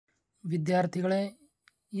ವಿದ್ಯಾರ್ಥಿಗಳೇ,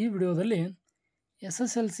 ಈ ವಿಡಿಯೋದಲ್ಲಿ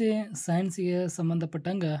SSLC ಸೈನ್ಸ್ಗೆ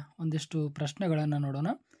ಸಂಬಂಧಪಟ್ಟಂಗೆ ಒಂದಿಷ್ಟು ಪ್ರಶ್ನೆಗಳನ್ನು ನೋಡೋಣ.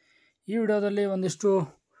 ಈ ವಿಡಿಯೋದಲ್ಲಿ ಒಂದಿಷ್ಟು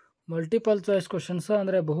ಮಲ್ಟಿಪಲ್ ಚಾಯ್ಸ್ ಕ್ವಶನ್ಸ್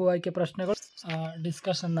ಅಂದರೆ ಬಹು ಆಯ್ಕೆ ಪ್ರಶ್ನೆಗಳು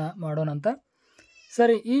ಡಿಸ್ಕಷನ್ನ ಮಾಡೋಣ ಅಂತ.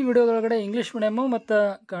 ಸರಿ, ಈ ವಿಡಿಯೋದೊಳಗಡೆ ಇಂಗ್ಲೀಷ್ ಮೀಡಿಯಮ್ಮು ಮತ್ತು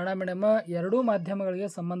ಕನ್ನಡ ಮೀಡಿಯಮ್ಮ ಎರಡೂ ಮಾಧ್ಯಮಗಳಿಗೆ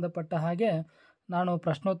ಸಂಬಂಧಪಟ್ಟ ಹಾಗೆ ನಾನು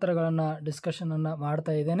ಪ್ರಶ್ನೋತ್ತರಗಳನ್ನು ಡಿಸ್ಕಷನನ್ನು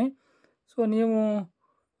ಮಾಡ್ತಾ ಇದ್ದೇನೆ. ಸೊ ನೀವು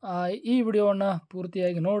ಈ ವಿಡಿಯೋವನ್ನು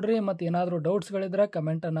ಪೂರ್ತಿಯಾಗಿ ನೋಡಿರಿ ಮತ್ತು ಏನಾದರೂ ಡೌಟ್ಸ್ಗಳಿದ್ರೆ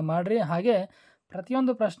ಕಮೆಂಟನ್ನು ಮಾಡಿರಿ. ಹಾಗೆ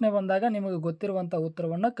ಪ್ರತಿಯೊಂದು ಪ್ರಶ್ನೆ ಬಂದಾಗ ನಿಮಗೆ ಗೊತ್ತಿರುವಂಥ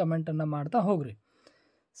ಉತ್ತರವನ್ನು ಕಮೆಂಟನ್ನು ಮಾಡ್ತಾ ಹೋಗ್ರಿ.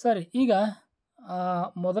 ಸರಿ, ಈಗ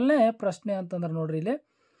ಮೊದಲನೇ ಪ್ರಶ್ನೆ ಅಂತಂದ್ರೆ ನೋಡ್ರಿ, ಇಲ್ಲಿ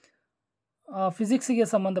ಫಿಸಿಕ್ಸಿಗೆ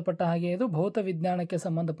ಸಂಬಂಧಪಟ್ಟ ಹಾಗೆ ಇದು ಭೌತ ವಿಜ್ಞಾನಕ್ಕೆ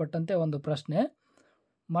ಸಂಬಂಧಪಟ್ಟಂತೆ ಒಂದು ಪ್ರಶ್ನೆ.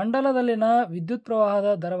 ಮಂಡಲದಲ್ಲಿನ ವಿದ್ಯುತ್ ಪ್ರವಾಹದ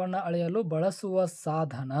ದರವನ್ನು ಅಳೆಯಲು ಬಳಸುವ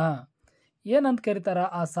ಸಾಧನ ಏನಂತ ಕರೀತಾರೆ?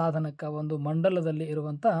 ಆ ಸಾಧನಕ್ಕೆ, ಒಂದು ಮಂಡಲದಲ್ಲಿ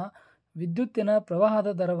ಇರುವಂಥ ವಿದ್ಯುತ್ತಿನ ಪ್ರವಾಹದ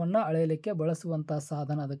ದರವನ್ನು ಅಳೆಯಲಿಕ್ಕೆ ಬಳಸುವಂಥ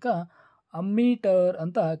ಸಾಧನ, ಅದಕ್ಕೆ ಅಮ್ಮೀಟರ್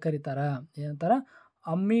ಅಂತ ಕರೀತಾರೆ. ಏನಂತಾರೆ?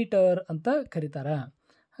 ಅಮ್ಮೀಟರ್ ಅಂತ ಕರೀತಾರೆ.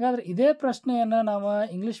 ಹಾಗಾದರೆ ಇದೇ ಪ್ರಶ್ನೆಯನ್ನು ನಾವು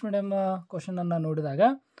ಇಂಗ್ಲೀಷ್ ಮೀಡಿಯಮ್ ಕ್ವಶನನ್ನು ನೋಡಿದಾಗ,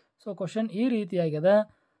 ಸೊ ಕ್ವಶನ್ ಈ ರೀತಿಯಾಗಿದೆ: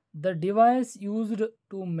 the device used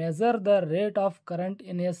to measure the rate of current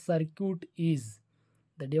in a circuit is.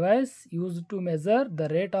 The device used to measure the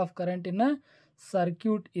rate of current in a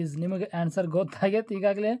circuit is. ನಿಮಗೆ ಆನ್ಸರ್ ಗೊತ್ತಾಗೈತೆ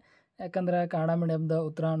ಈಗಾಗಲೇ, ಯಾಕಂದ್ರೆ ಕನ್ನಡ ಮೀಡಿಯಮ್ದ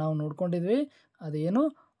ಉತ್ತರ ನಾವು ನೋಡ್ಕೊಂಡಿದ್ವಿ. ಅದೇನು?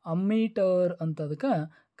 Ammeter ಅಂತ ಅದಕ್ಕೆ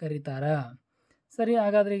ಕರೀತಾರೆ. ಸರಿ,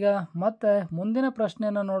 ಹಾಗಾದ್ರೆ ಈಗ ಮತ್ತೆ ಮುಂದಿನ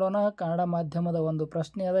ಪ್ರಶ್ನೆಯನ್ನು ನೋಡೋಣ. ಕನ್ನಡ ಮಾಧ್ಯಮದ ಒಂದು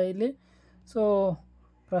ಪ್ರಶ್ನೆ ಅದ ಇಲ್ಲಿ. ಸೊ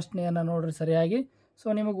ಪ್ರಶ್ನೆಯನ್ನು ನೋಡ್ರಿ ಸರಿಯಾಗಿ. ಸೊ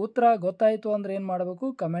ನಿಮಗೆ ಉತ್ತರ ಗೊತ್ತಾಯಿತು ಅಂದರೆ ಏನು ಮಾಡಬೇಕು?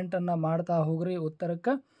 ಕಮೆಂಟನ್ನು ಮಾಡ್ತಾ ಹೋಗ್ರಿ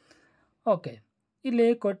ಉತ್ತರಕ್ಕೆ. ಓಕೆ, ಇಲ್ಲಿ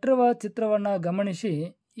ಕೊಟ್ಟಿರುವ ಚಿತ್ರವನ್ನು ಗಮನಿಸಿ.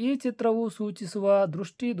 ಈ ಚಿತ್ರವು ಸೂಚಿಸುವ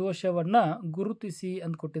ದೃಷ್ಟಿ ದೋಷವನ್ನು ಗುರುತಿಸಿ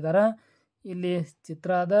ಅಂತ ಕೊಟ್ಟಿದ್ದಾರೆ. ಇಲ್ಲಿ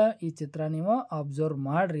ಚಿತ್ರ ಅದ, ಈ ಚಿತ್ರ ನೀವು ಅಬ್ಸರ್ವ್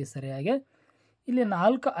ಮಾಡಿರಿ ಸರಿಯಾಗಿ. ಇಲ್ಲಿ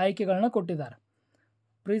 4 ಆಯ್ಕೆಗಳನ್ನ ಕೊಟ್ಟಿದ್ದಾರೆ.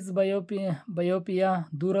 ಪ್ರಿಸ್ ಬಯೋಪಿಯಾ,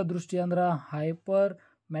 ದೂರದೃಷ್ಟಿ ಅಂದ್ರೆ ಹೈಪರ್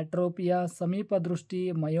ಮೆಟ್ರೋಪಿಯಾ, ಸಮೀಪ ದೃಷ್ಟಿ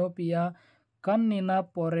ಮಯೋಪಿಯಾ, ಕಣ್ಣಿನ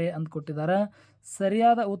ಪೊರೆ ಅಂತ ಕೊಟ್ಟಿದ್ದಾರೆ.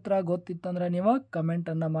 ಸರಿಯಾದ ಉತ್ತರ ಗೊತ್ತಿತ್ತಂದ್ರೆ ನೀವು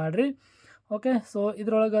ಕಮೆಂಟನ್ನು ಮಾಡಿರಿ. ಓಕೆ, ಸೊ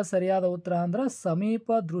ಇದರೊಳಗೆ ಸರಿಯಾದ ಉತ್ತರ ಅಂದ್ರೆ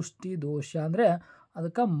ಸಮೀಪ ದೃಷ್ಟಿ ದೋಷ, ಅಂದರೆ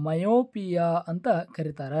ಅದಕ್ಕೆ ಮಯೋಪಿಯಾ ಅಂತ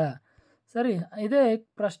ಕರೀತಾರೆ. ಸರಿ, ಇದೇ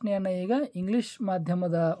ಪ್ರಶ್ನೆಯನ್ನು ಈಗ ಇಂಗ್ಲೀಷ್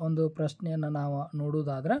ಮಾಧ್ಯಮದ ಒಂದು ಪ್ರಶ್ನೆಯನ್ನು ನಾವು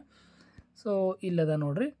ನೋಡೋದಾದ್ರೆ, ಸೊ ಇಲ್ಲದ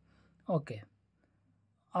ನೋಡ್ರಿ. Okay,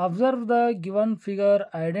 observe the given figure,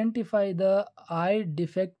 identify the I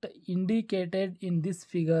defect indicated in this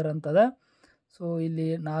figure ಅಂತದ. ಸೊ ಇಲ್ಲಿ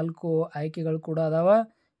 4 ಆಯ್ಕೆಗಳು ಕೂಡ ಅದಾವ.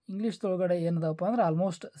 ಇಂಗ್ಲೀಷ್ದೊಳಗಡೆ ಏನದಪ್ಪ ಅಂದ್ರೆ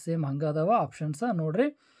ಆಲ್ಮೋಸ್ಟ್ ಸೇಮ್ ಹಂಗೆ ಅದಾವ ಆಪ್ಷನ್ಸ ನೋಡ್ರಿ.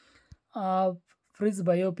 ಫ್ರಿಸ್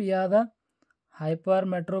ಬಯೋಪಿಯಾ ಅದ, ಹೈಪರ್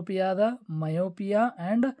ಮೆಟ್ರೋಪಿಯಾ ಅದ, ಮಯೋಪಿಯಾ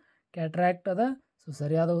ಆ್ಯಂಡ್ ಕ್ಯಾಟ್ರಾಕ್ಟ್ ಅದ. ಸೊ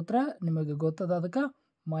ಸರಿಯಾದ ಉತ್ತರ ನಿಮಗೆ ಗೊತ್ತದ, ಅದಕ್ಕೆ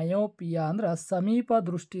ಮಯೋಪಿಯಾ ಅಂದ್ರೆ ಸಮೀಪ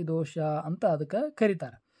ದೃಷ್ಟಿ ದೋಷ ಅಂತ ಅದಕ್ಕೆ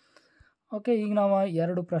ಕರೀತಾರೆ. ಓಕೆ, ಈಗ ನಾವು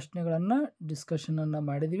 2 ಪ್ರಶ್ನೆಗಳನ್ನು ಡಿಸ್ಕಷನನ್ನು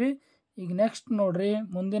ಮಾಡಿದ್ದೀವಿ. ಈಗ ನೆಕ್ಸ್ಟ್ ನೋಡ್ರಿ,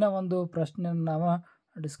 ಮುಂದಿನ ಒಂದು ಪ್ರಶ್ನೆಯನ್ನು ನಾವು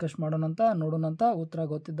ಡಿಸ್ಕಸ್ ಮಾಡೋಣಂತ ನೋಡೋಣಂತ. ಉತ್ತರ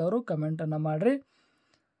ಗೊತ್ತಿದ್ದವರು ಕಮೆಂಟನ್ನು ಮಾಡಿರಿ.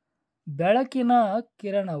 ಬೆಳಕಿನ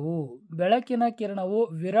ಕಿರಣವು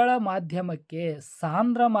ವಿರಳ ಮಾಧ್ಯಮಕ್ಕೆ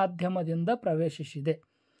ಸಾಂದ್ರ ಮಾಧ್ಯಮದಿಂದ ಪ್ರವೇಶಿಸಿದೆ.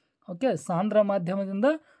 ಓಕೆ, ಸಾಂದ್ರ ಮಾಧ್ಯಮದಿಂದ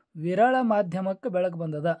ವಿರಳ ಮಾಧ್ಯಮಕ್ಕೆ ಬೆಳಕು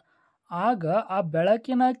ಬಂದದ. ಆಗ ಆ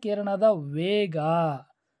ಬೆಳಕಿನ ಕಿರಣದ ವೇಗ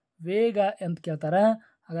ಅಂತ ಕೇಳ್ತಾರೆ.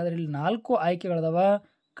 ಹಾಗಾದರೆ ಇಲ್ಲಿ 4 ಆಯ್ಕೆಗಳದವ.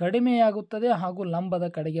 ಕಡಿಮೆಯಾಗುತ್ತದೆ ಹಾಗೂ ಲಂಬದ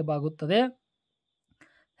ಕಡೆಗೆ ಬಾಗುತ್ತದೆ,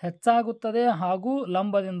 ಹೆಚ್ಚಾಗುತ್ತದೆ ಹಾಗೂ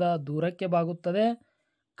ಲಂಬದಿಂದ ದೂರಕ್ಕೆ ಬಾಗುತ್ತದೆ,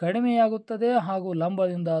 ಕಡಿಮೆಯಾಗುತ್ತದೆ ಹಾಗೂ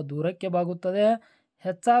ಲಂಬದಿಂದ ದೂರಕ್ಕೆ ಬಾಗುತ್ತದೆ,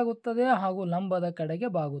 ಹೆಚ್ಚಾಗುತ್ತದೆ ಹಾಗೂ ಲಂಬದ ಕಡೆಗೆ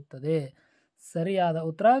ಬಾಗುತ್ತದೆ. ಸರಿಯಾದ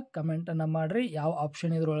ಉತ್ತರ ಕಮೆಂಟನ್ನು ಮಾಡಿರಿ ಯಾವ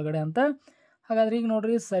ಆಪ್ಷನ್ ಇದ್ರೊಳಗಡೆ ಅಂತ. ಹಾಗಾದ್ರೆ ಈಗ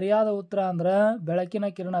ನೋಡ್ರಿ, ಸರಿಯಾದ ಉತ್ತರ ಅಂದ್ರೆ ಬೆಳಕಿನ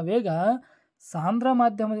ಕಿರಣ ವೇಗ ಸಾಂದ್ರ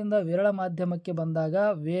ಮಾಧ್ಯಮದಿಂದ ವಿರಳ ಮಾಧ್ಯಮಕ್ಕೆ ಬಂದಾಗ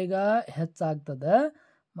ವೇಗ ಹೆಚ್ಚಾಗ್ತದೆ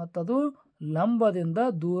ಮತ್ತದು ಲಂಬದಿಂದ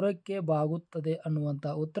ದೂರಕ್ಕೆ ಬಾಗುತ್ತದೆ ಅನ್ನುವಂಥ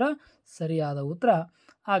ಉತ್ತರ ಸರಿಯಾದ ಉತ್ತರ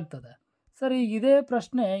ಆಗ್ತದೆ. ಸರಿ, ಇದೇ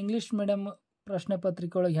ಪ್ರಶ್ನೆ ಇಂಗ್ಲೀಷ್ ಮೀಡಿಯಮ್ ಪ್ರಶ್ನೆ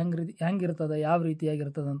ಪತ್ರಿಕೆ ಒಳಗೆ ಹೆಂಗಿರ್ತದೆ, ಯಾವ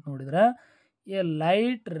ರೀತಿಯಾಗಿರ್ತದೆ ಅಂತ ನೋಡಿದ್ರೆ, A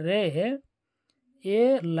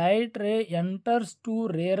light ray enters to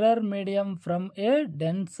rarer medium from A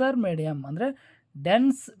denser medium. ಅಂದರೆ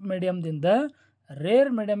ಡೆನ್ಸ್ ಮೀಡಿಯಮ್ದಿಂದ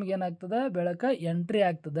ರೇರ್ ಮೀಡಿಯಮ್ಗೆ ಏನಾಗ್ತದೆ? ಬೆಳಕು ಎಂಟ್ರಿ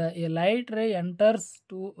ಆಗ್ತದೆ. A light ray enters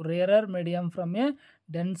to rarer medium from A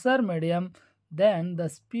denser medium, then the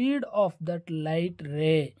speed of that light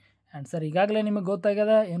ray. Answer ಈಗಾಗಲೇ ನಿಮಗೆ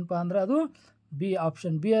ಗೊತ್ತಾಗ್ಯದ, ಏನಪ್ಪ ಅಂದ್ರೆ ಅದು B,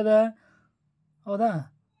 option B ಅದ. ಹೌದಾ?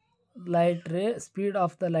 Light ray, speed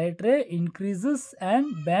of the light ray increases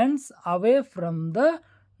and bends away from the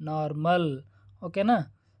normal. ಓಕೆನಾ?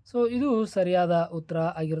 So ಇದು ಸರಿಯಾದ ಉತ್ತರ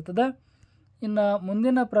ಆಗಿರ್ತದೆ. ಇನ್ನು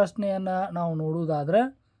ಮುಂದಿನ ಪ್ರಶ್ನೆಯನ್ನು ನಾವು ನೋಡುವುದಾದ್ರೆ,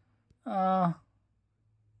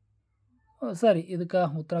 ಸರಿ ಇದಕ್ಕೆ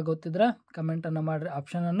ಉತ್ತರ ಗೊತ್ತಿದ್ರೆ ಕಮೆಂಟನ್ನು ಮಾಡಿರಿ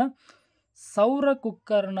ಆಪ್ಷನನ್ನು. ಸೌರ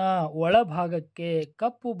ಕುಕ್ಕರ್ನ ಒಳಭಾಗಕ್ಕೆ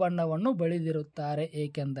ಕಪ್ಪು ಬಣ್ಣವನ್ನು ಬಳಿದಿರುತ್ತಾರೆ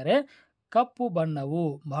ಏಕೆಂದರೆ ಕಪ್ಪು ಬಣ್ಣವು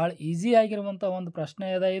ಬಹಳ ಈಸಿ ಆಗಿರುವಂಥ ಒಂದು ಪ್ರಶ್ನೆ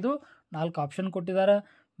ಇದೆ. ಇದು 4 ಆಪ್ಷನ್ ಕೊಟ್ಟಿದ್ದಾರೆ.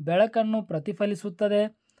 ಬೆಳಕನ್ನು ಪ್ರತಿಫಲಿಸುತ್ತದೆ,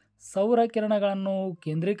 ಸೌರ ಕಿರಣಗಳನ್ನು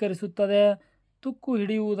ಕೇಂದ್ರೀಕರಿಸುತ್ತದೆ, ತುಕ್ಕು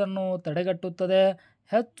ಹಿಡಿಯುವುದನ್ನು ತಡೆಗಟ್ಟುತ್ತದೆ,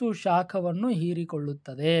 ಹೆಚ್ಚು ಶಾಖವನ್ನು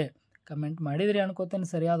ಹೀರಿಕೊಳ್ಳುತ್ತದೆ. ಕಮೆಂಟ್ ಮಾಡಿದ್ರಿ ಅನ್ಕೋತೇನೆ.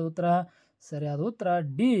 ಸರಿಯಾದ ಉತ್ತರ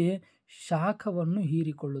ಡಿ, ಶಾಖವನ್ನು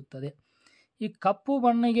ಹೀರಿಕೊಳ್ಳುತ್ತದೆ. ಈ ಕಪ್ಪು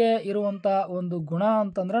ಬಣ್ಣಗೆ ಇರುವಂಥ ಒಂದು ಗುಣ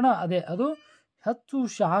ಅಂತಂದ್ರೆ ಅದು ಹೆಚ್ಚು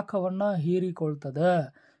ಶಾಖವನ್ನು ಹೀರಿಕೊಳ್ತದೆ.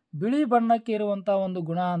 ಬಿಳಿ ಬಣ್ಣಕ್ಕೆ ಇರುವಂಥ ಒಂದು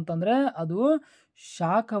ಗುಣ ಅಂತಂದರೆ ಅದು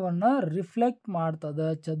ಶಾಖವನ್ನು ರಿಫ್ಲೆಕ್ಟ್ ಮಾಡ್ತದೆ,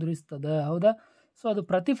 ಚದುರಿಸ್ತದೆ. ಹೌದಾ? ಸೊ ಅದು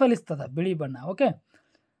ಪ್ರತಿಫಲಿಸ್ತದೆ ಬಿಳಿ ಬಣ್ಣ. ಓಕೆ,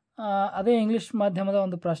 ಅದೇ ಇಂಗ್ಲೀಷ್ ಮಾಧ್ಯಮದ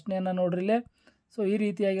ಒಂದು ಪ್ರಶ್ನೆಯನ್ನು ನೋಡ್ರಿ ಇಲ್ಲಿ. ಸೊ ಈ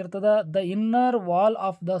ರೀತಿಯಾಗಿರ್ತದೆ. The inner wall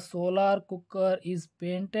of the solar cooker is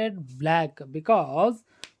painted black because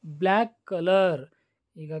black colour.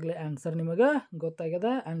 ಈಗಾಗಲೇ ಆನ್ಸರ್ ನಿಮಗೆ ಗೊತ್ತಾಗ್ಯದ.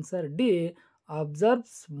 Answer D,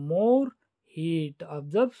 ಅಬ್ಸರ್ಬ್ಸ್ more heat.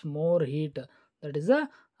 That is a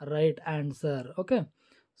right answer. Okay,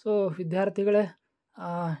 so ವಿದ್ಯಾರ್ಥಿಗಳೇ,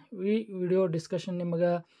 ಈ ವಿಡಿಯೋ ಡಿಸ್ಕಷನ್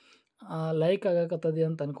ನಿಮಗೆ ಲೈಕ್ ಆಗಕತ್ತದ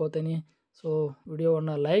ಅಂತ ಅನ್ಕೋತೀನಿ. ಸೊ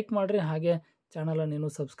ವಿಡಿಯೋವನ್ನು ಲೈಕ್ ಮಾಡಿರಿ, ಹಾಗೆ ಚಾನಲನ್ನು ಇನ್ನೂ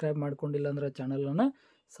ಸಬ್ಸ್ಕ್ರೈಬ್ ಮಾಡ್ಕೊಂಡಿಲ್ಲ ಅಂದರೆ ಚಾನಲನ್ನು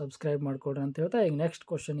ಸಬ್ಸ್ಕ್ರೈಬ್ ಮಾಡ್ಕೊಡ್ರಿ ಅಂತ ಹೇಳ್ತಾ ಈಗ ನೆಕ್ಸ್ಟ್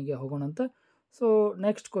ಕ್ವಶನಿಗೆ ಹೋಗೋಣಂತ. ಸೊ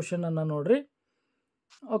ನೆಕ್ಸ್ಟ್ ಕ್ವಶನನ್ನು ನೋಡ್ರಿ.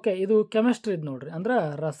 ಓಕೆ, ಇದು ಕೆಮಿಸ್ಟ್ರಿದು ನೋಡ್ರಿ, ಅಂದ್ರೆ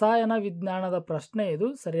ರಸಾಯನ ವಿಜ್ಞಾನದ ಪ್ರಶ್ನೆ. ಇದು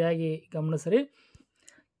ಸರಿಯಾಗಿ ಗಮನಿಸ್ರಿ.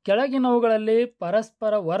 ಕೆಳಗಿನವುಗಳಲ್ಲಿ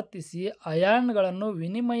ಪರಸ್ಪರ ವರ್ತಿಸಿ ಅಯಾನ್ಗಳನ್ನು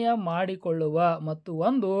ವಿನಿಮಯ ಮಾಡಿಕೊಳ್ಳುವ ಮತ್ತು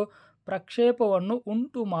ಒಂದು ಪ್ರಕ್ಷೇಪವನ್ನು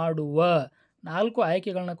ಉಂಟು ಮಾಡುವ 4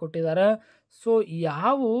 ಆಯ್ಕೆಗಳನ್ನ ಕೊಟ್ಟಿದ್ದಾರೆ. ಸೊ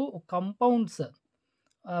ಯಾವ ಕಂಪೌಂಡ್ಸ್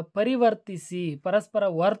ಪರಸ್ಪರ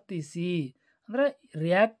ವರ್ತಿಸಿ ಅಂದರೆ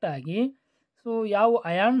ರಿಯಾಕ್ಟ್ ಆಗಿ ಸೊ ಯಾವ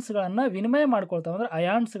ಅಯಾನ್ಸ್ಗಳನ್ನು ವಿನಿಮಯ ಮಾಡ್ಕೊಳ್ತಾವೆ ಅಂದರೆ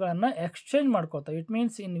ಅಯಾನ್ಸ್ಗಳನ್ನು exchange ಮಾಡ್ಕೊಳ್ತಾವೆ. It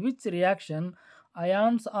means in which reaction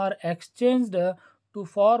ions R exchanged to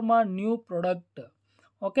form a new product.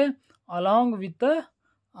 Okay, along with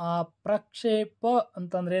ಪ್ರಕ್ಷೇಪ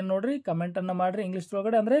ಅಂತಂದ್ರೆ ಏನು ನೋಡ್ರಿ, ಕಮೆಂಟನ್ನು ಮಾಡಿರಿ ಇಂಗ್ಲೀಷ್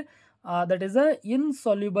ಒಳಗಡೆ. ಅಂದರೆ that is a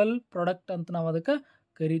insoluble product ಅಂತ ನಾವು ಅದಕ್ಕೆ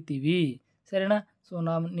ಕರಿತೀವಿ. ಸರಿನಾ? ಸೊ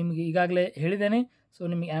ನಾನು ನಿಮಗೆ ಈಗಾಗಲೇ ಹೇಳಿದ್ದೇನೆ. ಸೊ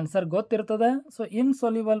ನಿಮಗೆ ಆನ್ಸರ್ ಗೊತ್ತಿರ್ತದೆ. ಸೊ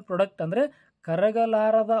ಇನ್ಸಾಲ್ಯುಬಲ್ ಪ್ರಾಡಕ್ಟ್ ಅಂದರೆ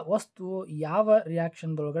ಕರಗಲಾರದ ವಸ್ತು ಯಾವ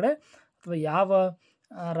ರಿಯಾಕ್ಷನ್ದೊಳಗಡೆ ಅಥವಾ ಯಾವ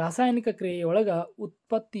ರಾಸಾಯನಿಕ ಕ್ರಿಯೆಯೊಳಗೆ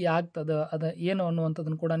ಉತ್ಪತ್ತಿ ಆಗ್ತದೆ, ಅದು ಏನು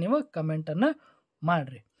ಅನ್ನುವಂಥದ್ದನ್ನು ಕೂಡ ನೀವು ಕಮೆಂಟನ್ನು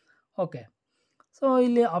ಮಾಡಿರಿ. ಓಕೆ, ಸೊ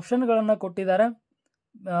ಇಲ್ಲಿ ಆಪ್ಷನ್ಗಳನ್ನು ಕೊಟ್ಟಿದ್ದಾರೆ.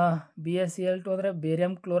 BaCl2 ಅಂದರೆ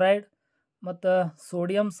ಬೇರಿಯಂ ಕ್ಲೋರೈಡ್ ಮತ್ತು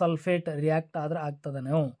ಸೋಡಿಯಂ ಸಲ್ಫೇಟ್ ರಿಯಾಕ್ಟ್ ಆದ್ರೆ ಆಗ್ತದೆ.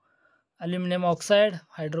 ನಾವು aluminium oxide,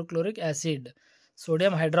 hydrochloric acid,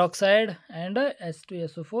 sodium hydroxide and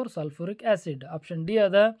H2SO4 sulphuric acid. Option D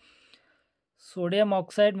ಅದ ಸೋಡಿಯಂ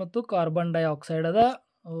ಆಕ್ಸೈಡ್ ಮತ್ತು ಕಾರ್ಬನ್ ಡೈಆಕ್ಸೈಡ್ ಅದ.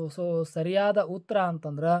 ಸೊ ಸರಿಯಾದ ಉತ್ತರ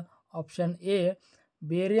ಅಂತಂದ್ರೆ ಆಪ್ಷನ್ ಎ,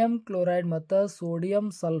 ಬೇರಿಯಂ ಕ್ಲೋರೈಡ್ ಮತ್ತು ಸೋಡಿಯಂ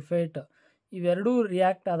ಸಲ್ಫೇಟ್ ಇವೆರಡೂ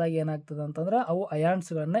ರಿಯಾಕ್ಟ್ ಆದಾಗ ಏನಾಗ್ತದೆ ಅಂತಂದ್ರೆ ಅವು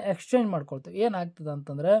ಅಯಾನ್ಸ್ಗಳನ್ನು ಎಕ್ಸ್ಚೇಂಜ್ ಮಾಡ್ಕೊಳ್ತವೆ. ಏನಾಗ್ತದೆ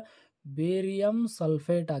ಅಂತಂದ್ರೆ ಬೇರಿಯಂ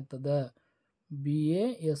ಸಲ್ಫೇಟ್ ಆಗ್ತದೆ,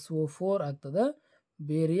 BaSO4 ಆಗ್ತದೆ,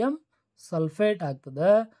 ಬೇರಿಯಂ ಸಲ್ಫೇಟ್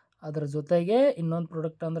ಆಗ್ತದೆ. ಅದರ ಜೊತೆಗೆ ಇನ್ನೊಂದು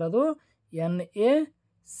ಪ್ರಾಡಕ್ಟ್ ಅಂದ್ರೆ ಅದು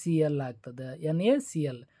NaCl ಆಗ್ತದೆ,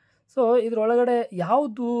 NaCl. ಸೊ ಇದರೊಳಗಡೆ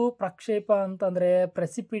ಯಾವುದು ಪ್ರಕ್ಷೇಪ ಅಂತಂದರೆ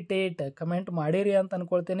ಪ್ರೆಸಿಪಿಟೇಟ್. ಕಮೆಂಟ್ ಮಾಡಿರಿ ಅಂತ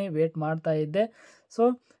ಅಂದ್ಕೊಳ್ತೀನಿ, ವೇಟ್ ಮಾಡ್ತಾ ಇದ್ದೆ. ಸೊ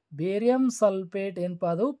ಬೇರಿಯಂ ಸಲ್ಫೇಟ್ ಏನಪ್ಪ,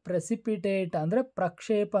 ಅದು ಪ್ರೆಸಿಪಿಟೇಟ್ ಅಂದರೆ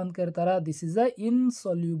ಪ್ರಕ್ಷೇಪ ಅಂತ ಕರೀತಾರೆ. This is a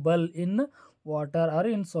insoluble in water R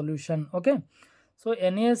in solution. Okay, so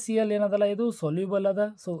NaCl ಏನದಲ್ಲ ಇದು ಸೊಲ್ಯೂಬಲ್ ಅದ.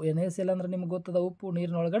 ಸೊ NaCl ಅಂದ್ರೆ ನಿಮ್ಗೆ ಗೊತ್ತದ, ಉಪ್ಪು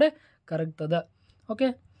ನೀರಿನೊಳಗಡೆ ಕರಗ್ತದ. ಓಕೆ,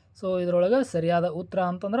 ಸೊ ಇದರೊಳಗೆ ಸರಿಯಾದ ಉತ್ತರ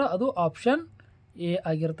ಅಂತಂದ್ರೆ ಅದು ಆಪ್ಷನ್ ಎ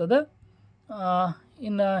ಆಗಿರ್ತದೆ.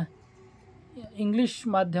 ಇನ್ನು ಇಂಗ್ಲೀಷ್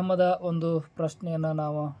ಮಾಧ್ಯಮದ ಒಂದು ಪ್ರಶ್ನೆಯನ್ನು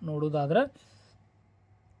ನಾವು ನೋಡೋದಾದ್ರೆ,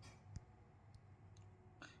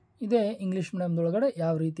 ಇದೇ ಇಂಗ್ಲೀಷ್ ಮೀಡಿಯಮ್ದೊಳಗಡೆ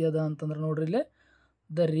ಯಾವ ರೀತಿ ಅದ ಅಂತಂದ್ರೆ ನೋಡ್ರಿ ಇಲ್ಲಿ.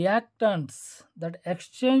 The ರಿಯಾಕ್ಟಂಟ್ಸ್ that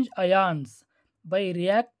exchange ions by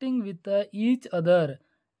reacting with each other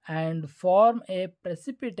and form A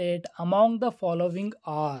precipitate among the following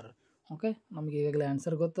are. Okay, ನಮಗೆ ಈಗಾಗಲೇ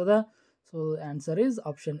ಆನ್ಸರ್ ಗೊತ್ತದ. So answer is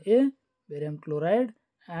option A, barium chloride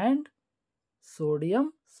and sodium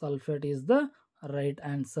sulphate is the right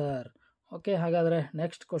answer. Okay, ಹಾಗಾದರೆ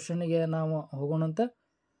next ಕ್ವಶನಿಗೆ ನಾವು ಹೋಗೋಣಂತೆ.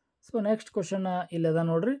 So next question ಇಲ್ಲದ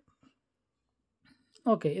ನೋಡ್ರಿ.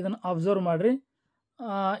 Okay, ಇದನ್ನು observe ಮಾಡಿರಿ.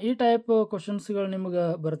 ಈ ಟೈಪ್ ಕ್ವಶನ್ಸ್ಗಳು ನಿಮಗೆ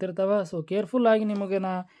ಬರ್ತಿರ್ತವೆ. ಸೊ ಕೇರ್ಫುಲ್ಲಾಗಿ ನಿಮಗೆ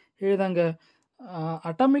ನಾ ಹೇಳಿದಂಗೆ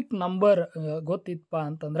ಅಟಮಿಕ್ ನಂಬರ್ ಗೊತ್ತಿತ್ತಪ್ಪ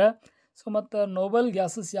ಅಂತಂದ್ರೆ, ಸೊ ಮತ್ತು ನೋಬಲ್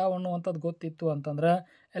ಗ್ಯಾಸಸ್ ಯಾವ ಅನ್ನುವಂಥದ್ದು ಗೊತ್ತಿತ್ತು ಅಂತಂದ್ರೆ,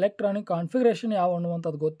 ಎಲೆಕ್ಟ್ರಾನಿಕ್ ಕಾನ್ಫಿಗರೇಷನ್ ಯಾವ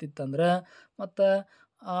ಅನ್ನುವಂಥದ್ದು ಗೊತ್ತಿತ್ತಂದ್ರೆ, ಮತ್ತು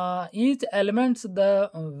each elements the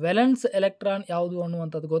valence electron ಯಾವುದು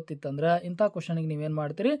ಅನ್ನುವಂಥದ್ದು ಗೊತ್ತಿತ್ತಂದ್ರೆ ಇಂಥ ಕ್ವಶನಿಗೆ ನೀವೇನು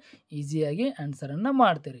ಮಾಡ್ತೀರಿ, ಈಸಿಯಾಗಿ ಆನ್ಸರನ್ನು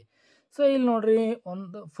ಮಾಡ್ತೀರಿ. ಸೊ ಇಲ್ಲಿ ನೋಡ್ರಿ,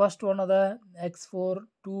 ಒಂದು ಫಸ್ಟ್ ಒನ್ ಅದ X4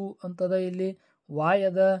 2 ಅಂತದ, ಇಲ್ಲಿ Y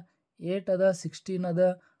ಅದ, 8 ಅದ 16 ಅದ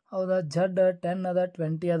ಹೌದಾ, Z 10 ಅದ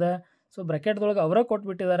 20 ಅದ. ಸೊ ಬ್ರ್ಯಾಕೆಟ್ದೊಳಗೆ ಅವರ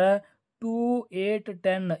ಕೊಟ್ಬಿಟ್ಟಿದ್ದಾರೆ 2, 8,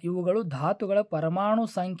 10 ಇವುಗಳು ಧಾತುಗಳ ಪರಮಾಣು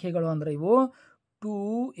ಸಂಖ್ಯೆಗಳು. ಅಂದರೆ ಇವು 2,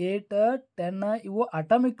 8, 10 ಇವು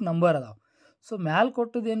ಅಟಮಿಕ್ ನಂಬರ್ ಅದಾವೆ. ಸೊ ಮ್ಯಾಲೆ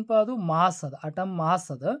ಕೊಟ್ಟಿದ್ದೇನಪ್ಪ ಅದು ಮಾಸ್ ಅದ, ಅಟಮ್ ಮಾಸ್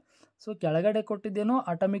ಅದ. ಸೊ ಕೆಳಗಡೆ ಕೊಟ್ಟಿದ್ದೇನು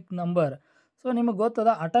ಅಟಮಿಕ್ ನಂಬರ್. ಸೊ ನಿಮಗೆ ಗೊತ್ತದ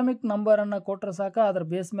ಅಟಮಿಕ್ ನಂಬರನ್ನು ಕೊಟ್ಟರೆ ಸಾಕ, ಅದ್ರ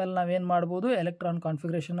ಬೇಸ್ ಮೇಲೆ ನಾವೇನು ಮಾಡ್ಬೋದು, ಎಲೆಕ್ಟ್ರಾನ್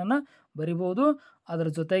ಕಾನ್ಫಿಗರೇಷನನ್ನು ಬರಿಬೋದು. ಅದ್ರ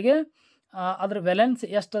ಜೊತೆಗೆ ಅದ್ರ ವೆಲೆನ್ಸ್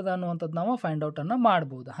ಎಷ್ಟದ ಅನ್ನುವಂಥದ್ದು ನಾವು ಫೈಂಡ್ ಔಟನ್ನು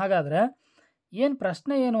ಮಾಡ್ಬೋದು. ಹಾಗಾದರೆ ಏನು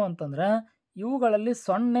ಪ್ರಶ್ನೆ ಏನು ಅಂತಂದ್ರೆ, ಇವುಗಳಲ್ಲಿ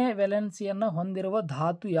 0 ವೆಲೆನ್ಸಿಯನ್ನು ಹೊಂದಿರುವ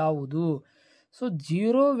ಧಾತು ಯಾವುದು? ಸೊ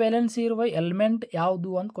 0 ವೆಲೆನ್ಸಿ ಇರುವ ಎಲಿಮೆಂಟ್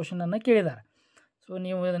ಯಾವುದು ಅಂತ ಕ್ವಶನನ್ನು ಕೇಳಿದ್ದಾರೆ. ಸೊ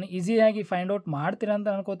ನೀವು ಇದನ್ನು ಈಸಿಯಾಗಿ ಫೈಂಡ್ ಔಟ್ ಮಾಡ್ತೀರಾ ಅಂತ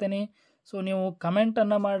ಅನ್ಕೋತೀನಿ. ಸೊ ನೀವು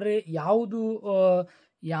ಕಮೆಂಟನ್ನು ಮಾಡಿರಿ,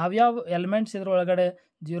 ಯಾವ್ಯಾವ ಎಲಿಮೆಂಟ್ಸ್ ಇದರೊಳಗಡೆ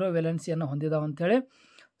 0 ವೆಲೆನ್ಸಿಯನ್ನು ಹೊಂದಿದಾವೆ ಅಂಥೇಳಿ.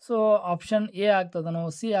 So option A ಆಗ್ತದನೋ,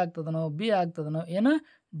 C ಆಗ್ತದನೋ, B ಆಗ್ತದನೋ, ಏನು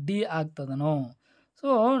ಡಿ ಆಗ್ತದನೋ. ಸೊ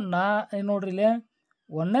ನೋಡ್ರಿ ಇಲ್ಲಿ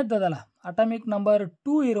ಒಂದನೇದ್ದದಲ್ಲ ಅಟಮಿಕ್ ನಂಬರ್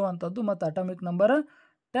 2 ಇರುವಂಥದ್ದು ಮತ್ತು ಅಟಮಿಕ್ ನಂಬರ್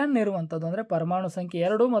 10 ಇರುವಂಥದ್ದು, ಅಂದರೆ ಪರಮಾಣು ಸಂಖ್ಯೆ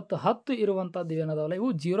 2 ಮತ್ತು 10 ಇರುವಂಥದ್ದು ಏನದಾವಲ್ಲ ಇವು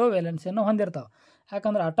 0 ವೆಲೆನ್ಸಿಯನ್ನು ಹೊಂದಿರ್ತಾವೆ.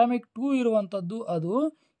 ಯಾಕಂದ್ರೆ ಅಟಮಿಕ್ 2 ಇರುವಂಥದ್ದು ಅದು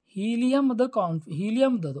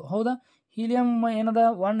ಹೀಲಿಯಮ್ದದು ಹೌದಾ. ಹೀಲಿಯಮ್ ಏನದ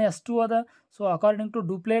 1s2 ಅದ. ಸೊ ಅಕಾರ್ಡಿಂಗ್ ಟು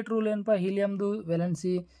ಡುಪ್ಲೇಟ್ ರೂಲ್ ಏನಪ್ಪ, ಹೀಲಿಯಮ್ದು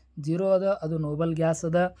ವೆಲೆನ್ಸಿ 0 ಅದ, ಅದು ನೋಬಲ್ ಗ್ಯಾಸ್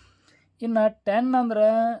ಅದ. ಇನ್ನು 10 ಅಂದ್ರೆ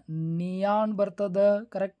ನಿಯಾನ್ ಬರ್ತದ,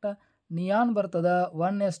 ಕರೆಕ್ಟ್, ನಿಯಾನ್ ಬರ್ತದ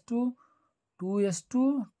 1s2, 2s2,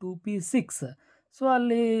 2p6. ಸೊ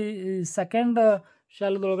ಅಲ್ಲಿ ಸೆಕೆಂಡ್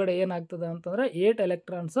ಶೆಲ್ದೊಳಗಡೆ ಏನಾಗ್ತದೆ ಅಂತಂದರೆ 8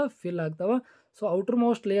 ಎಲೆಕ್ಟ್ರಾನ್ಸ್ ಫಿಲ್ ಆಗ್ತವೆ. So outer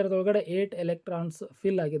most ಲೇಯರ್ದೊಳಗಡೆ 8 electrons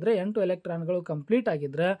fill ಆಗಿದ್ರೆ 8 ಎಲೆಕ್ಟ್ರಾನ್ಗಳು ಕಂಪ್ಲೀಟ್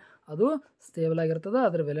ಆಗಿದ್ರೆ ಅದು ಸ್ಟೇಬಲ್ ಆಗಿರ್ತದೆ,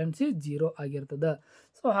 ಅದರ ವೆಲೆನ್ಸಿ 0 ಆಗಿರ್ತದೆ.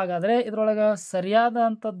 ಸೊ ಹಾಗಾದರೆ ಇದರೊಳಗೆ ಸರಿಯಾದ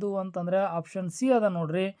ಅಂಥದ್ದು ಅಂತಂದರೆ ಆಪ್ಷನ್ ಸಿ ಅದ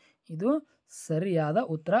ನೋಡ್ರಿ, ಇದು ಸರಿಯಾದ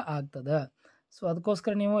ಉತ್ತರ ಆಗ್ತದೆ. ಸೊ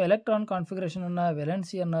ಅದಕ್ಕೋಸ್ಕರ ನೀವು ಎಲೆಕ್ಟ್ರಾನ್ ಕಾನ್ಫಿಗರೇಷನನ್ನು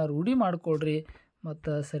ವೆಲೆನ್ಸಿಯನ್ನು ರೂಢಿ ಮಾಡಿಕೊಳ್ರಿ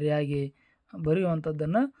ಮತ್ತು ಸರಿಯಾಗಿ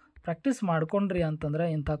ಬರೆಯುವಂಥದ್ದನ್ನು ಪ್ರಾಕ್ಟೀಸ್ ಮಾಡ್ಕೊಂಡ್ರಿ ಅಂತಂದ್ರೆ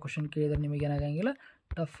ಇಂಥ ಕ್ವಶನ್ ಕೇಳಿದ್ರೆ ನಿಮಗೇನಾಗಂಗಿಲ್ಲ,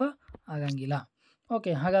 ಟಫ್ ಆಗಂಗಿಲ್ಲ.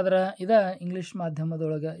 ಓಕೆ, ಹಾಗಾದ್ರೆ ಇದು ಇಂಗ್ಲೀಷ್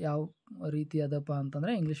ಮಾಧ್ಯಮದೊಳಗೆ ಯಾವ ರೀತಿ ಅದಪ್ಪ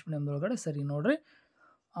ಅಂತಂದರೆ ಇಂಗ್ಲೀಷ್ ಮೀಡಿಯಮ್ದೊಳಗಡೆ ಸರಿ ನೋಡ್ರಿ.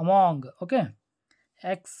 ಅಮಾಂಗ್ ಓಕೆ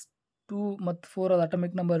X2 ಮತ್ತು 4 ಅದ,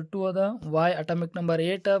 ಅಟಮಿಕ್ ನಂಬರ್ 2 ಅದ. Y atomic number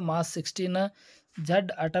 8, mass 16.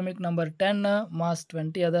 Z atomic number 10, mass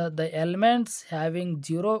 20 ಅದ. The elements having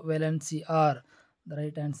 0 valency R. The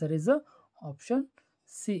right answer is option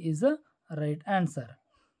C is right answer.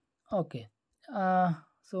 Okay,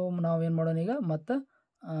 so ನಾವೇನು ಮಾಡೋಣ ಈಗ ಮತ್ತು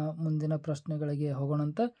ಮುಂದಿನ ಪ್ರಶ್ನೆಗಳಿಗೆ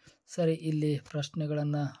ಹೋಗೋಣಂತ. ಸರಿ, ಇಲ್ಲಿ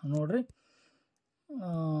ಪ್ರಶ್ನೆಗಳನ್ನು ನೋಡ್ರಿ.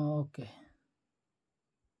 ಓಕೆ,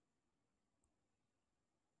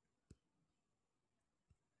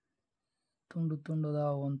 ತುಂಡದ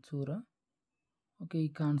ಒಂಚೂರು ಓಕೆ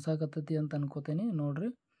ಈಗ ಕಾಣಿಸಾಕತ್ತೈತಿ ಅಂತ ಅನ್ಕೋತೀನಿ. ನೋಡ್ರಿ,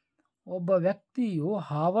 ಒಬ್ಬ ವ್ಯಕ್ತಿಯು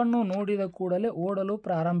ಹಾವನ್ನು ನೋಡಿದ ಕೂಡಲೇ ಓಡಲು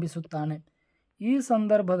ಪ್ರಾರಂಭಿಸುತ್ತಾನೆ. ಈ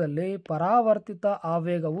ಸಂದರ್ಭದಲ್ಲಿ ಪರಾವರ್ತಿತ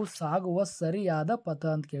ಆವೇಗವು ಸಾಗುವ ಸರಿಯಾದ ಪಥ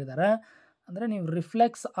ಅಂತ ಕೇಳಿದ್ದಾರೆ. ಅಂದರೆ ನೀವು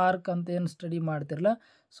ರಿಫ್ಲೆಕ್ಸ್ ಆರ್ಕ್ ಅಂತ ಏನು ಸ್ಟಡಿ ಮಾಡ್ತಿರಲ್ಲ,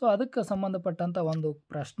 ಸೊ ಅದಕ್ಕೆ ಸಂಬಂಧಪಟ್ಟಂಥ ಒಂದು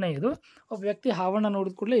ಪ್ರಶ್ನೆ ಇದು. ಒಬ್ಬ ವ್ಯಕ್ತಿ ಹಾವನ್ನು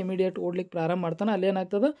ನೋಡಿದ ಕೂಡಲೇ ಇಮಿಡಿಯೇಟ್ ಓಡ್ಲಿಕ್ಕೆ ಪ್ರಾರಂಭ ಮಾಡ್ತಾನೆ.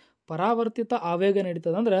 ಅಲ್ಲೇನಾಗ್ತದೆ, ಪರಾವರ್ತಿತ ಆವೇಗ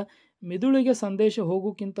ನಡೀತದೆ. ಅಂದ್ರೆ ಮಿದುಳಿಗೆ ಸಂದೇಶ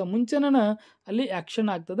ಹೋಗೋಕ್ಕಿಂತ ಮುಂಚೆನೇ ಅಲ್ಲಿ ಆ್ಯಕ್ಷನ್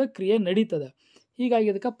ಆಗ್ತದೆ, ಕ್ರಿಯೆ ನಡೀತದೆ. ಹೀಗಾಗಿ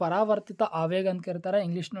ಇದಕ್ಕೆ ಪರಾವರ್ತಿತ ಆವೇಗ ಅಂತ ಕರೀತಾರೆ.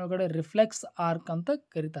 ಇಂಗ್ಲೀಷ್ನೊಳಗಡೆ ರಿಫ್ಲೆಕ್ಸ್ ಆರ್ಕ್ ಅಂತ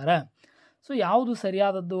ಕರೀತಾರೆ. ಸೊ ಯಾವುದು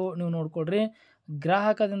ಸರಿಯಾದದ್ದು ನೀವು ನೋಡ್ಕೊಳ್ರಿ.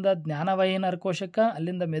 ಗ್ರಾಹಕದಿಂದ ಜ್ಞಾನವಾಹಿ ನರಕೋಶಕ್ಕೆ,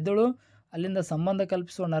 ಅಲ್ಲಿಂದ ಮೆದುಳು, ಅಲ್ಲಿಂದ ಸಂಬಂಧ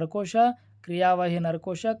ಕಲ್ಪಿಸುವ ನರಕೋಶ, ಕ್ರಿಯಾವಾಹಿ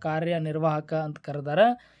ನರಕೋಶ, ಕಾರ್ಯನಿರ್ವಾಹಕ ಅಂತ ಕರೆದಾರೆ.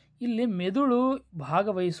 ಇಲ್ಲಿ ಮೆದುಳು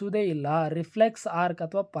ಭಾಗವಹಿಸುವುದೇ ಇಲ್ಲ. ರಿಫ್ಲೆಕ್ಸ್ ಆರ್ಕ್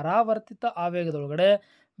ಅಥವಾ ಪರಾವರ್ತಿತ ಆವೇಗದೊಳಗಡೆ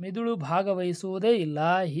ಮಿದುಳು ಭಾಗವಹಿಸುವುದೇ ಇಲ್ಲ.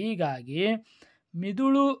 ಹೀಗಾಗಿ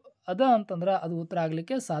ಮಿದುಳು ಅದ ಅಂತಂದ್ರೆ ಅದು ಉತ್ತರ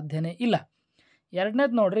ಆಗಲಿಕ್ಕೆ ಸಾಧ್ಯನೇ ಇಲ್ಲ.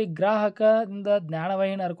 ಎರಡನೇದು ನೋಡ್ರಿ, ಗ್ರಾಹಕದಿಂದ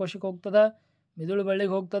ಜ್ಞಾನವಾಹಿ ನರಕೋಶಕ್ಕೆ ಹೋಗ್ತದೆ, ಮಿದುಳು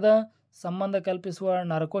ಬಳ್ಳಿಗೆ ಹೋಗ್ತದೆ, ಸಂಬಂಧ ಕಲ್ಪಿಸುವ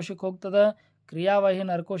ನರಕೋಶಕ್ಕೆ ಹೋಗ್ತದೆ, ಕ್ರಿಯಾವಾಹಿ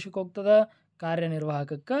ನರಕೋಶಕ್ಕೆ ಹೋಗ್ತದೆ,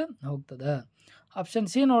 ಕಾರ್ಯನಿರ್ವಾಹಕಕ್ಕೆ ಹೋಗ್ತದೆ. ಆಪ್ಷನ್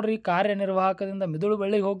ಸಿ ನೋಡ್ರಿ, ಕಾರ್ಯನಿರ್ವಾಹಕದಿಂದ ಮಿದುಳು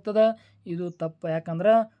ಬಳ್ಳಿಗೆ ಹೋಗ್ತದೆ. ಇದು ತಪ್ಪು.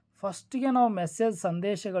 ಯಾಕಂದ್ರೆ ಫಸ್ಟಿಗೆ ನಾವು ಮೆಸೇಜ್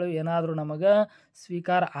ಸಂದೇಶಗಳು ಏನಾದರೂ ನಮಗೆ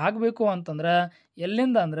ಸ್ವೀಕಾರ ಆಗಬೇಕು ಅಂತಂದ್ರೆ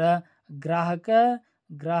ಎಲ್ಲಿಂದ ಅಂದ್ರೆ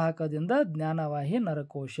ಗ್ರಾಹಕದಿಂದ ಜ್ಞಾನವಾಹಿ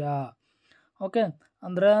ನರಕೋಶ. ಓಕೆ,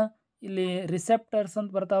 ಅಂದ್ರೆ ಇಲ್ಲಿ ರಿಸೆಪ್ಟರ್ಸ್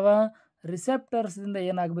ಅಂತ ಬರ್ತಾವ. ರಿಸೆಪ್ಟರ್ಸ್ದಿಂದ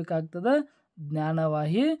ಏನಾಗಬೇಕಾಗ್ತದೆ,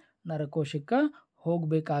 ಜ್ಞಾನವಾಹಿ ನರಕೋಶಕ್ಕೆ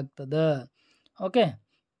ಹೋಗಬೇಕಾಗ್ತದೆ. ಓಕೆ,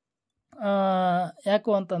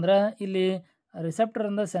 ಯಾಕು ಅಂತಂದ್ರೆ ಇಲ್ಲಿ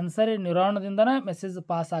ರಿಸೆಪ್ಟರಿಂದ ಸೆನ್ಸರಿ ನ್ಯೂರಾನ್ದಿಂದನೇ ಮೆಸೇಜ್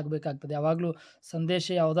ಪಾಸ್ ಆಗಬೇಕಾಗ್ತದೆ. ಯಾವಾಗಲೂ ಸಂದೇಶ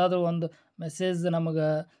ಯಾವುದಾದ್ರೂ ಒಂದು ಮೆಸೇಜ್ ನಮಗೆ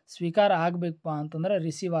ಸ್ವೀಕಾರ ಆಗಬೇಕಪ್ಪ ಅಂತಂದ್ರೆ,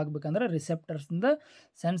 ರಿಸೀವ್ ಆಗಬೇಕಂದ್ರೆ ರಿಸೆಪ್ಟರ್ಸಿಂದ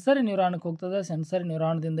ಸೆನ್ಸರಿ ನ್ಯೂರಾನ್ಗೆ ಹೋಗ್ತದೆ. ಸೆನ್ಸರಿ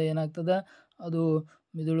ನ್ಯೂರಾನ್ದಿಂದ ಏನಾಗ್ತದೆ, ಅದು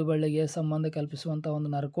ಮಿದುಳು ಬಳ್ಳಿಗೆ ಸಂಬಂಧ ಕಲ್ಪಿಸುವಂಥ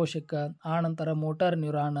ಒಂದು ನರಕೋಶಕ್ಕೆ, ಆನಂತರ ಮೋಟಾರ್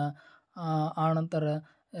ನ್ಯೂರಾನ್, ಆನಂತರ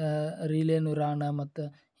ರಿಲೇ ನ್ಯೂರಾನ್ ಮತ್ತು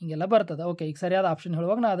ಹೀಗೆಲ್ಲ ಬರ್ತದೆ. ಓಕೆ, ಈಗ ಸರಿಯಾದ ಆಪ್ಷನ್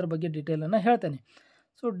ಹೇಳುವಾಗ ನಾನು ಅದ್ರ ಬಗ್ಗೆ ಡೀಟೇಲನ್ನು ಹೇಳ್ತೇನೆ.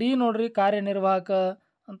 ಸೊ ಡಿ ನೋಡ್ರಿ ಕಾರ್ಯನಿರ್ವಾಹಕ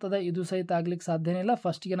ಅಂತದ, ಇದು ಸಹಿತ ಆಗ್ಲಿಕ್ಕೆ ಸಾಧ್ಯನೇ ಇಲ್ಲ.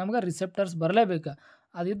 ಫಸ್ಟಿಗೆ ನಮ್ಗೆ ರಿಸೆಪ್ಟರ್ಸ್ ಬರಲೇಬೇಕು,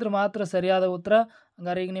 ಅದಿದ್ರೆ ಮಾತ್ರ ಸರಿಯಾದ ಉತ್ತರ.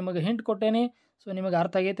 ಹಂಗಾರೆ ಈಗ ನಿಮಗೆ ಹಿಂಟ್ ಕೊಟ್ಟೇನಿ, ಸೊ ನಿಮಗೆ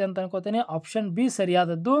ಅರ್ಥ ಆಗೈತೆ ಅಂತ ಅನ್ಕೋತೇನೆ. ಆಪ್ಷನ್ ಬಿ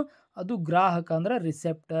ಸರಿಯಾದದ್ದು. ಅದು ಗ್ರಾಹಕ ಅಂದರೆ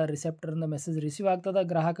ರಿಸೆಪ್ಟರಿಂದ ಮೆಸೇಜ್ ರಿಸೀವ್ ಆಗ್ತದೆ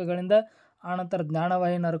ಗ್ರಾಹಕಗಳಿಂದ. ಆನಂತರ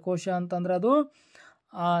ಜ್ಞಾನವಾಹಿ ನರಕೋಶ ಅಂತಂದ್ರೆ ಅದು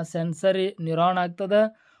ಸೆನ್ಸರಿ ನ್ಯೂರಾನ್ ಆಗ್ತದೆ.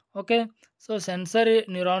 ಓಕೆ, ಸೊ ಸೆನ್ಸರಿ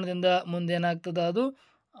ನ್ಯೂರಾನ್ದಿಂದ ಮುಂದೆ ಏನಾಗ್ತದೆ, ಅದು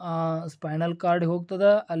ಸ್ಪೈನಲ್ ಕಾರ್ಡ್ ಹೋಗ್ತದೆ,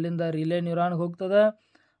 ಅಲ್ಲಿಂದ ರಿಲೇ ನ್ಯೂರಾನ್ಗೆ ಹೋಗ್ತದೆ,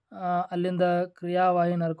 ಅಲ್ಲಿಂದ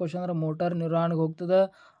ಕ್ರಿಯಾವಾಹಿ ನರಕೋಶ ಅಂದ್ರೆ ಮೋಟಾರ್ ನ್ಯೂರಾನ್ಗೆ ಹೋಗ್ತದೆ.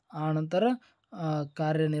 ಆನಂತರ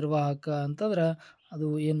ಕಾರ್ಯನಿರ್ವಾಹಕ ಅಂತಂದ್ರೆ ಅದು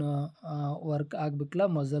ಏನು ವರ್ಕ್ ಆಗಬೇಕಲ್ಲ,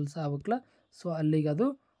 ಮಸಲ್ಸ್ ಆಗ್ಬೇಕಲ್ಲ, ಸೊ ಅಲ್ಲಿಗೆ ಅದು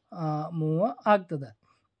ಮೂವ್ ಆಗ್ತದೆ.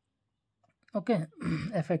 ಓಕೆ,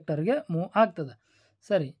 ಎಫೆಕ್ಟರ್ಗೆ ಮೂವ್ ಆಗ್ತದೆ.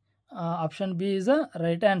 ಸರಿ, option B is a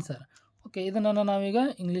right answer. Okay, ಇದನ್ನು ನಾವೀಗ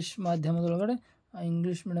ಇಂಗ್ಲೀಷ್ ಮಾಧ್ಯಮದೊಳಗಡೆ,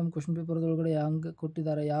 ಇಂಗ್ಲೀಷ್ ಮೀಡಿಯಮ್ ಕ್ವಶನ್ ಪೇಪರ್ದೊಳಗಡೆ ಹೆಂಗೆ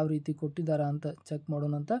ಕೊಟ್ಟಿದ್ದಾರೆ, ಯಾವ ರೀತಿ ಕೊಟ್ಟಿದ್ದಾರೆ ಅಂತ ಚೆಕ್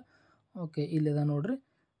ಮಾಡೋಣ ಅಂತ. ಓಕೆ, ಇಲ್ಲಿದೆ ನೋಡ್ರಿ.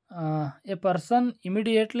 A person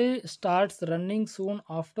immediately starts running soon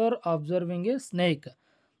after observing A snake.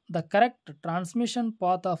 The correct transmission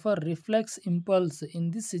path of a reflex impulse in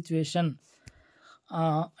this situation.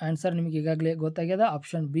 Answer ನಿಮಗೆ ಈಗಾಗಲೇ ಗೊತ್ತಾಗ್ಯದ.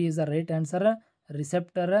 Option B is a right answer,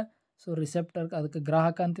 receptor. So receptor ಅದಕ್ಕೆ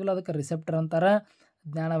ಗ್ರಾಹಕ ಅಂತೀವಲ್ಲ, ಅದಕ್ಕೆ receptor ಅಂತಾರೆ.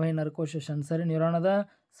 ಜ್ಞಾನವಾಹಿ ನರಕೋಶ sensory neuron ಅದ,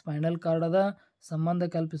 spinal cord ಅದ, ಸಂಬಂಧ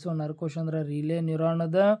ಕಲ್ಪಿಸುವ ನರಕೋಶ ಅಂದ್ರೆ ರಿಲೇ ನ್ಯೂರಾನ್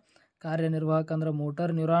ಅದ, ಕಾರ್ಯನಿರ್ವಾಹಕ ಅಂದ್ರೆ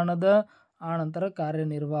ಮೋಟರ್ ನ್ಯೂರಾನ್ ಅದ, ಆನಂತರ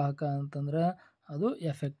ಕಾರ್ಯನಿರ್ವಾಹಕ ಅಂತಂದ್ರೆ ಅದು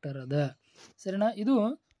ಎಫೆಕ್ಟರ್ ಅದ. ಸರಿನಾ, ಇದು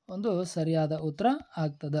ಒಂದು ಸರಿಯಾದ ಉತ್ತರ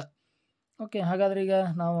ಆಗ್ತದೆ. ಓಕೆ, ಹಾಗಾದ್ರೆ ಈಗ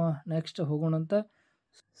ನಾವು ನೆಕ್ಸ್ಟ್ ಹೋಗೋಣಂತ.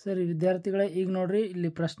 ಸರಿ ವಿದ್ಯಾರ್ಥಿಗಳೇ, ಈಗ ನೋಡ್ರಿ ಇಲ್ಲಿ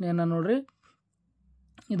ಪ್ರಶ್ನೆಯನ್ನು ನೋಡ್ರಿ.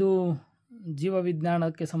 ಇದು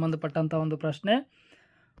ಜೀವವಿಜ್ಞಾನಕ್ಕೆ ಸಂಬಂಧಪಟ್ಟಂಥ ಒಂದು ಪ್ರಶ್ನೆ.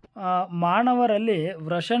 ಮಾನವರಲ್ಲಿ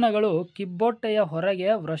ವೃಷಣಗಳು ಕಿಬ್ಬೊಟ್ಟೆಯ ಹೊರಗೆ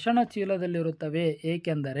ವೃಷಣ ಚೀಲದಲ್ಲಿರುತ್ತವೆ,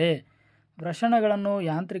 ಏಕೆಂದರೆ ವೃಷಣಗಳನ್ನು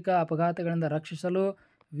ಯಾಂತ್ರಿಕ ಅಪಘಾತಗಳಿಂದ ರಕ್ಷಿಸಲು,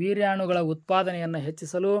 ವೀರ್ಯಾಣುಗಳ ಉತ್ಪಾದನೆಯನ್ನು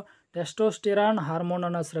ಹೆಚ್ಚಿಸಲು, ಟೆಸ್ಟೋಸ್ಟಿರಾನ್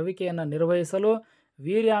ಹಾರ್ಮೋನನ ಸ್ರವಿಕೆಯನ್ನು ನಿರ್ವಹಿಸಲು,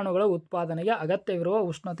 ವೀರ್ಯಾಣುಗಳ ಉತ್ಪಾದನೆಗೆ ಅಗತ್ಯವಿರುವ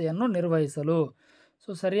ಉಷ್ಣತೆಯನ್ನು ನಿರ್ವಹಿಸಲು. ಸೊ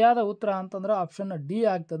ಸರಿಯಾದ ಉತ್ತರ ಅಂತಂದ್ರೆ ಆಪ್ಷನ್ ಡಿ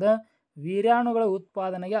ಆಗ್ತದೆ. ವೀರ್ಯಾಣುಗಳ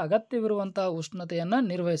ಉತ್ಪಾದನೆಗೆ ಅಗತ್ಯವಿರುವಂಥ ಉಷ್ಣತೆಯನ್ನು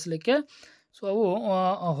ನಿರ್ವಹಿಸಲಿಕ್ಕೆ ಸೊ ಅವು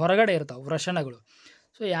ಹೊರಗಡೆ ಇರ್ತಾವೆ ವೃಷಣಗಳು.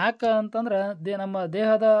 ಸೊ ಯಾಕೆ ಅಂತಂದ್ರೆ ನಮ್ಮ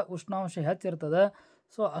ದೇಹದ ಉಷ್ಣಾಂಶ ಹೆಚ್ಚಿರ್ತದೆ.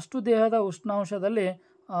 ಸೊ ಅಷ್ಟು ದೇಹದ ಉಷ್ಣಾಂಶದಲ್ಲಿ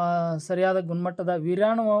ಸರಿಯಾದ ಗುಣಮಟ್ಟದ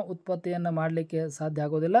ವೀರ್ಯಾಣು ಉತ್ಪತ್ತಿಯನ್ನು ಮಾಡಲಿಕ್ಕೆ ಸಾಧ್ಯ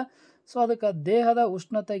ಆಗೋದಿಲ್ಲ. ಸೊ ಅದಕ್ಕೆ ದೇಹದ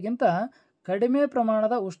ಉಷ್ಣತೆಗಿಂತ ಕಡಿಮೆ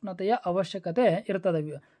ಪ್ರಮಾಣದ ಉಷ್ಣತೆಯ ಅವಶ್ಯಕತೆ ಇರ್ತದೆ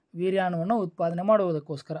ವೀರ್ಯಾಣುವನ್ನು ಉತ್ಪಾದನೆ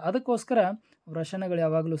ಮಾಡುವುದಕ್ಕೋಸ್ಕರ. ಅದಕ್ಕೋಸ್ಕರ ವೃಷಣಗಳು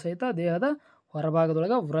ಯಾವಾಗಲೂ ಸಹಿತ ದೇಹದ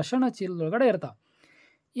ಹೊರಭಾಗದೊಳಗೆ ವೃಷಣ ಚೀಲದೊಳಗಡೆ ಇರ್ತಾವೆ.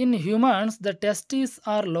 In humans the testis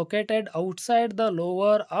are located outside the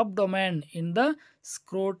lower ಅಬ್ಡೊಮೆನ್ in the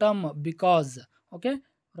ಸ್ಕ್ರೋಟಮ್ because. Okay,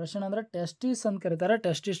 ವೃಷಣ ಅಂದರೆ ಟೆಸ್ಟಿಸ್ ಅಂತ ಕರೀತಾರೆ.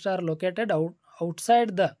 Testis are located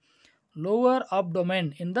outside the lower ಅಬ್ಡೊಮೆನ್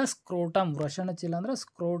in the ಸ್ಕ್ರೋಟಮ್. ವೃಷಣ ಚೀಲ ಅಂದರೆ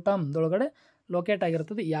ಸ್ಕ್ರೋಟಮ್ದೊಳಗಡೆ ಲೊಕೇಟ್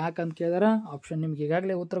ಆಗಿರ್ತದೆ. ಯಾಕಂತ ಕೇಳಿದಾರೆ ಆಪ್ಷನ್ ನಿಮ್ಗೆ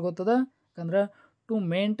ಈಗಾಗಲೇ ಉತ್ತರ ಗೊತ್ತದ. ಯಾಕಂದ್ರೆ to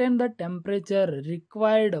maintain the temperature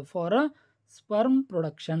required for a sperm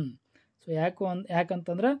production. So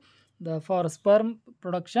ಯಾಕಂತಂದ್ರೆ for sperm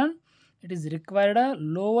production it is required a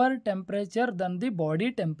lower temperature Dhan the body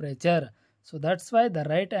temperature. So that's why the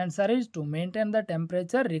right answer is to maintain the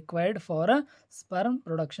temperature required for a sperm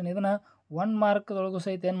production. ಇದನ್ನು 1 ಮಾರ್ಕ್ದೊಳಗೂ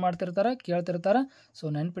ಸಹಿತ ಏನು ಮಾಡ್ತಿರ್ತಾರೆ, ಕೇಳ್ತಿರ್ತಾರೆ. So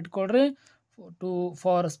ನೆನ್ಪಿಟ್ಕೊಳ್ರಿ,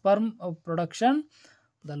 for sperm production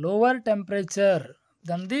the lower temperature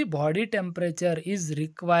Dhan the body temperature is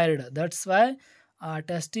required. That's why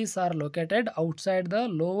testis are located outside the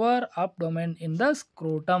lower ಅಬ್ಡೊಮೆನ್ in the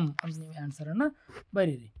ಸ್ಕ್ರೋಟಮ್ ಅಂತ ನೀವು ಆನ್ಸರನ್ನು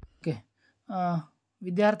ಬರೀರಿ. Okay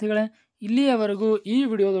ವಿದ್ಯಾರ್ಥಿಗಳೇ, ಇಲ್ಲಿಯವರೆಗೂ ಈ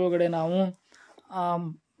ವಿಡಿಯೋದೊಳಗಡೆ ನಾವು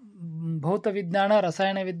ಭೌತ ವಿಜ್ಞಾನ,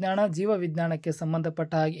 ರಸಾಯನ ವಿಜ್ಞಾನ, ಜೀವವಿಜ್ಞಾನಕ್ಕೆ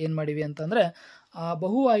ಸಂಬಂಧಪಟ್ಟ ಹಾಗೆ ಏನು ಮಾಡಿವಿ ಅಂತಂದರೆ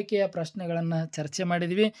ಬಹು ಆಯ್ಕೆಯ ಪ್ರಶ್ನೆಗಳನ್ನು ಚರ್ಚೆ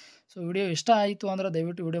ಮಾಡಿದ್ವಿ. ಸೊ ವಿಡಿಯೋ ಇಷ್ಟ ಆಯಿತು ಅಂದರೆ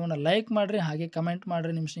ದಯವಿಟ್ಟು ವಿಡಿಯೋವನ್ನು ಲೈಕ್ ಮಾಡಿರಿ, ಹಾಗೆ ಕಮೆಂಟ್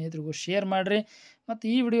ಮಾಡಿರಿ, ನಿಮ್ಮ ಸ್ನೇಹಿತರಿಗೂ ಶೇರ್ ಮಾಡಿರಿ. ಮತ್ತು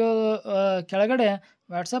ಈ ವಿಡಿಯೋ ಕೆಳಗಡೆ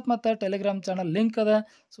ವಾಟ್ಸಪ್ ಮತ್ತು ಟೆಲಿಗ್ರಾಮ್ ಚಾನಲ್ ಲಿಂಕ್ ಅದ.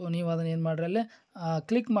 ಸೊ ನೀವು ಅದನ್ನು ಏನು ಮಾಡಿರಿ, ಅಲ್ಲಿ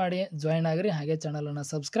ಕ್ಲಿಕ್ ಮಾಡಿ ಜಾಯ್ನ್ ಆಗಿರಿ, ಹಾಗೆ ಚಾನಲನ್ನು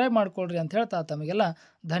ಸಬ್ಸ್ಕ್ರೈಬ್ ಮಾಡ್ಕೊಳ್ರಿ ಅಂತ ಹೇಳ್ತಾ ತಮಗೆಲ್ಲ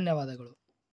ಧನ್ಯವಾದಗಳು.